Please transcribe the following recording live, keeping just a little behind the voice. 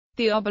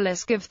The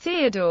Obelisk of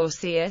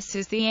Theodosius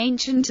is the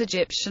ancient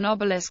Egyptian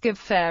obelisk of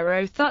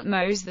Pharaoh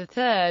Thutmose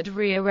III,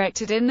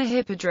 re-erected in the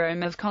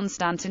Hippodrome of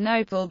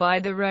Constantinople by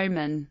the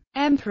Roman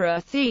Emperor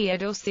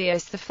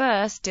Theodosius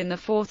I in the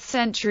 4th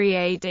century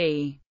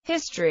AD.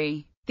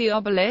 History. The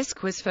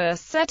obelisk was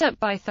first set up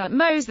by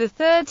Thutmose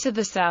III to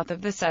the south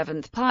of the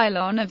 7th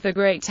pylon of the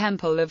Great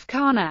Temple of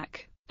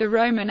Karnak. The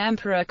Roman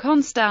Emperor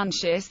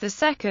Constantius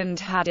II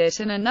had it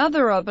and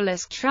another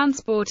obelisk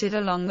transported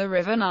along the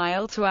river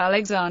Nile to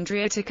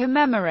Alexandria to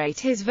commemorate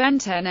his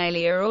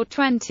ventenalia, or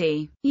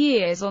 20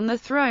 years on the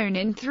throne,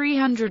 in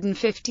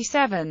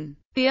 357.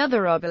 The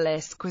other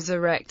obelisk was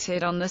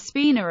erected on the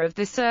Spina of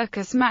the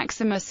Circus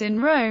Maximus in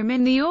Rome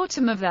in the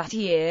autumn of that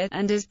year,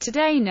 and is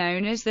today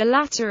known as the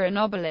Lateran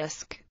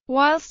obelisk,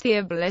 whilst the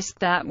obelisk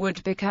that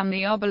would become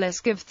the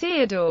Obelisk of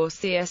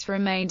Theodosius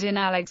remained in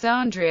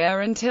Alexandria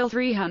until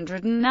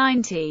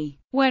 390,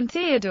 when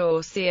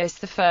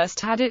Theodosius I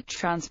had it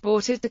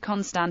transported to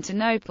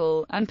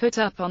Constantinople, and put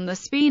up on the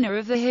Spina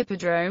of the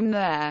Hippodrome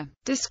there.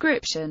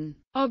 Description.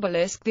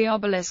 Obelisk. The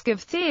Obelisk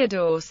of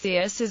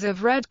Theodosius is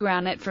of red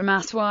granite from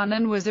Aswan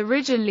and was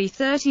originally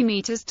 30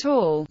 meters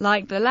tall,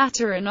 like the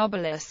Lateran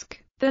obelisk.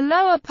 The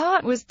lower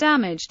part was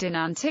damaged in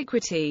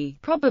antiquity,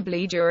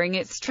 probably during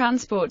its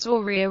transport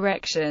or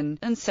re-erection,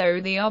 and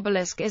so the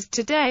obelisk is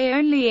today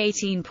only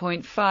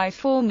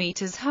 18.54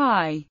 meters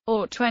high,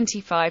 or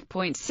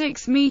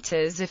 25.6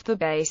 meters if the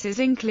base is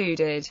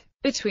included.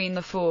 Between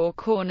the four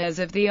corners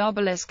of the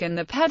obelisk and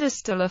the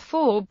pedestal are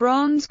 4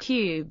 bronze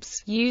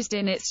cubes, used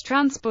in its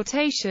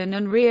transportation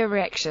and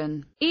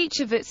re-erection. Each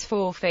of its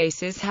 4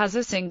 faces has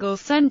a single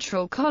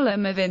central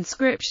column of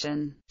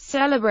inscription,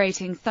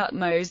 celebrating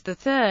Thutmose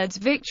III's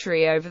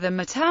victory over the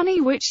Mitanni,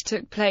 which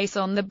took place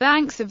on the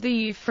banks of the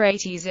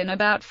Euphrates in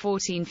about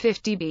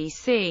 1450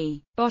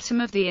 BC.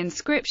 Bottom of the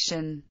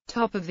inscription.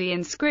 Top of the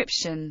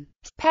inscription.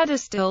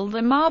 Pedestal.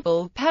 The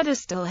marble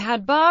pedestal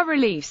had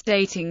bas-reliefs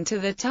dating to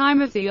the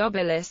time of the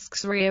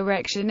obelisk's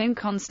re-erection in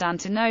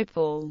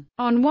Constantinople.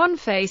 On one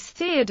face,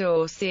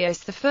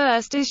 Theodosius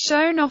I is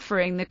shown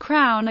offering the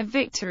crown of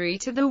victory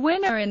to the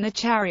winner in the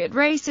chariot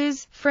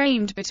races,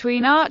 framed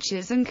between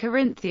arches and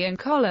Corinthian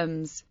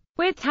columns,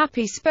 with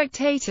happy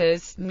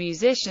spectators,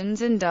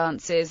 musicians and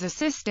dancers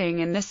assisting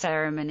in the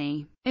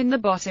ceremony. In the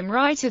bottom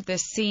right of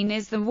this scene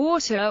is the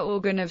water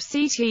organ of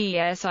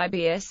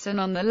Ctesibius, and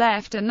on the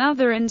left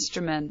another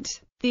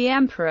instrument, the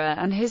emperor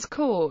and his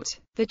court.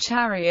 The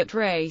chariot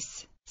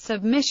race.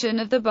 Submission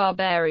of the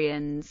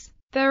barbarians.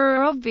 There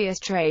are obvious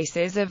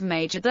traces of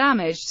major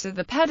damage to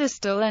the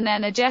pedestal and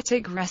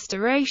energetic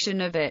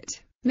restoration of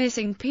it.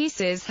 Missing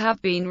pieces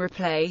have been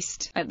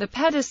replaced, at the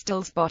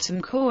pedestal's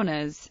bottom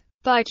corners,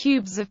 by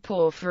cubes of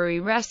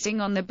porphyry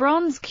resting on the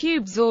bronze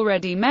cubes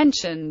already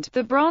mentioned.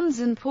 The bronze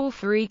and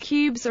porphyry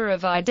cubes are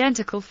of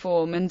identical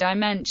form and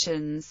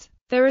dimensions.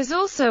 There is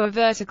also a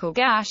vertical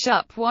gash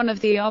up one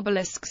of the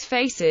obelisk's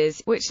faces,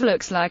 which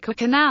looks like a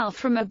canal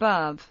from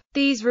above.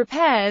 These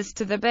repairs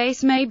to the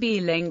base may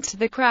be linked to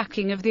the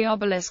cracking of the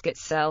obelisk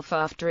itself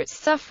after its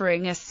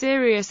suffering a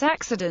serious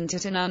accident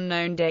at an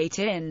unknown date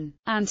in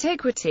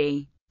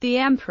antiquity. The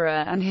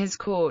emperor and his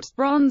court.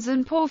 Bronze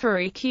and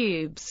porphyry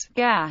cubes.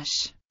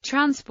 Gash.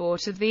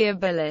 Transport of the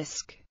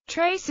obelisk.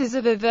 Traces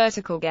of a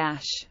vertical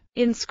gash.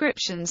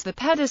 Inscriptions. The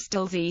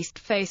pedestal's east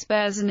face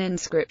bears an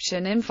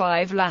inscription in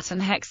 5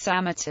 Latin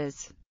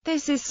hexameters.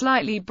 This is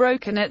slightly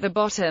broken at the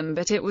bottom,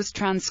 but it was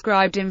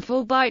transcribed in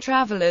full by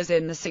travelers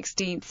in the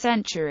 16th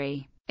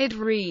century. It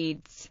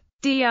reads: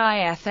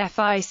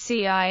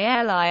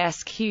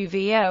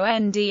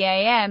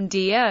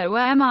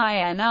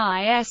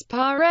 DIFFICILISQVONDAMDOMINIS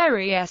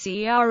PARERIS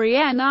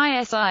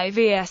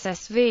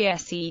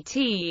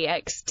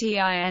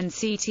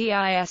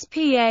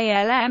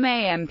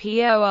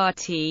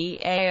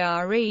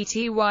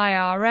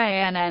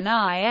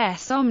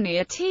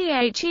Omnia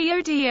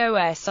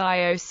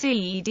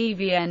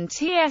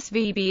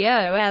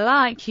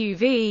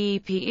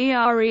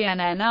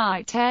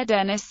THEODOSIOCDVNTSVBOLIQVEPERENNI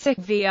TEDENIS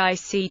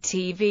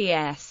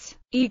SICVICTVS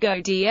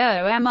Ego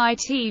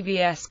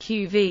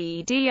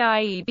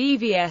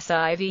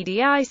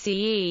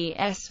DOMITVSQVDIEBVSIVDICE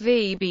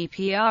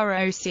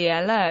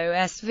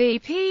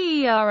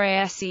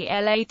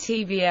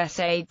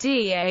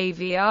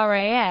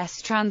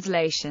SVBPROCLOSVPERACILATVSADAVRAS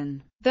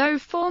Translation. Though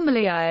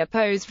formerly I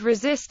opposed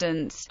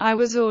resistance, I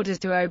was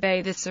ordered to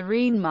obey the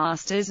serene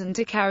masters and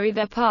to carry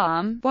their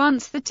palm,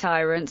 once the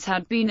tyrants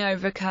had been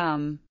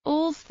overcome.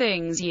 All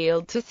things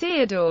yield to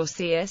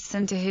Theodosius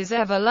and to his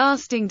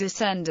everlasting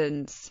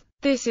descendants.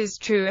 This is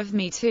true of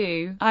me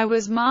too. I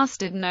was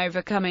mastered and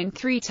overcome in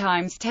 3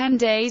 times 10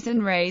 days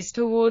and raised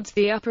towards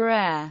the upper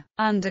air.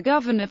 Under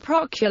Governor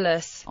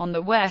Proculus, on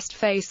the west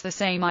face, the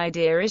same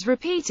idea is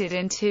repeated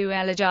in 2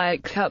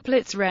 elegiac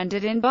couplets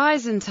rendered in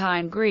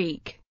Byzantine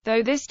Greek,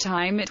 though this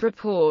time it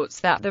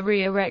reports that the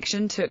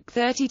re-erection took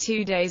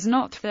 32 days,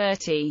 not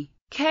 30.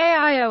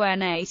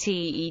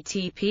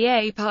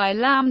 KIONATETPA pi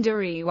lambda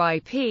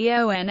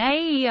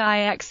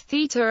EYPONAEIX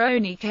theta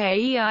oni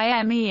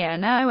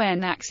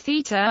KEIMENONX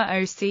theta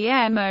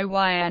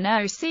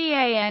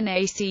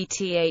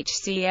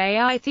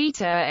OCMOYNOCANACTHCAI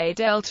theta A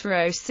delta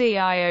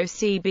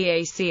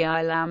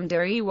OCIOCBACI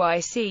lambda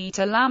EYC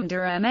to lambda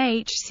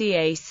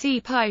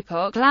MHCAC pi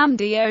poc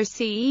lambda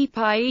OCE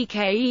pi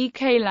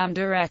EK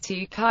lambda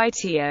etu chi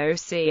TOCOCECTH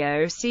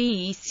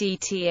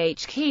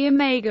chi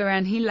omega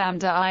NH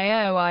lambda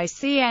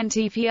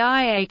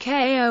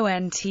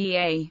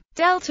IOICNTPIAKONTA.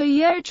 Delta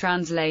Yo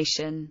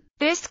translation.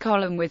 This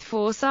column with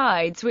 4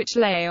 sides which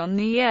lay on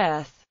the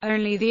earth.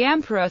 Only the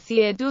Emperor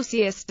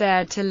Theodosius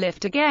dared to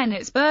lift again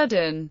its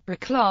burden.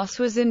 Proclus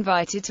was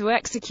invited to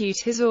execute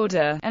his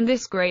order, and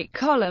this great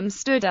column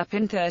stood up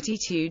in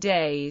 32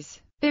 days.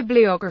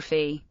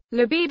 Bibliography.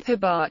 Labib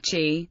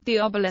Hibachi, The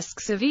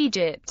Obelisks of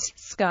Egypt,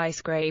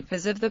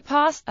 Skyscrapers of the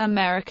Past,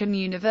 American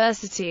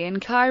University in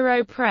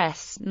Cairo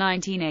Press,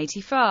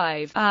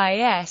 1985,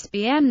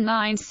 ISBN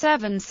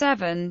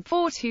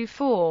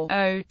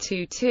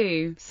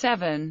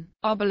 977-424-022-7.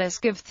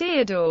 Obelisk of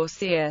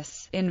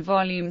Theodosius, in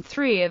Volume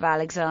 3 of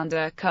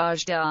Alexander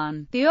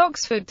Kazhdan, The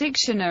Oxford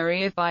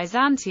Dictionary of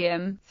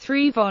Byzantium,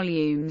 3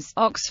 volumes,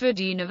 Oxford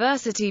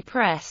University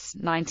Press,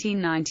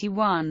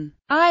 1991.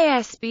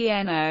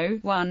 ISBN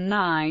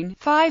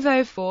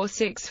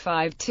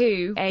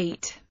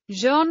 0-19-504652-8.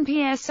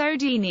 Jean-Pierre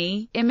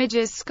Sodini,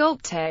 Images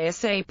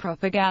Sculptées et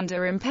Propaganda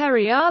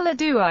Impériale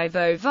du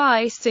Ivo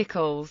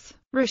Siècles.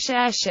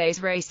 Recherches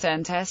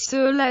récentes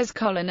sur les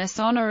colonnes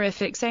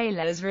honorifiques et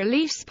les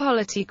reliefs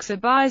politiques à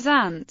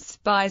Byzance,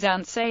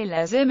 Byzance et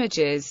les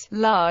images,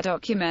 La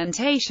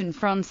Documentation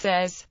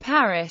Française,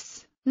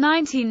 Paris,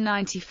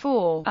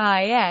 1994,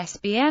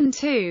 ISBN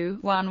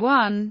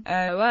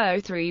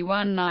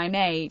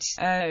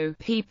 2-11-003198-0,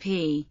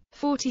 pp.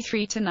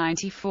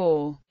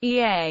 43-94.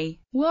 E.A.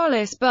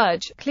 Wallace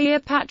Budge,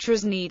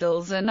 Cleopatra's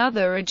Needles and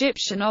Other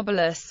Egyptian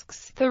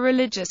Obelisks, The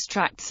Religious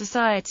Tract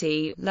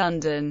Society,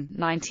 London,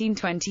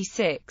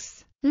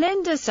 1926.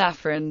 Linda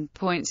Safran,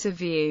 Points of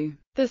View.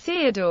 The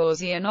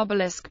Theodosian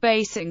Obelisk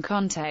Base in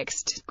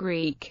Context,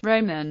 Greek,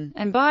 Roman,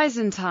 and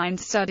Byzantine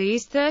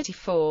Studies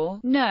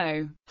 34,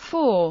 No.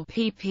 4,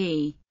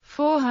 pp.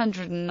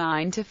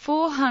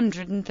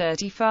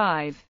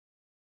 409-435.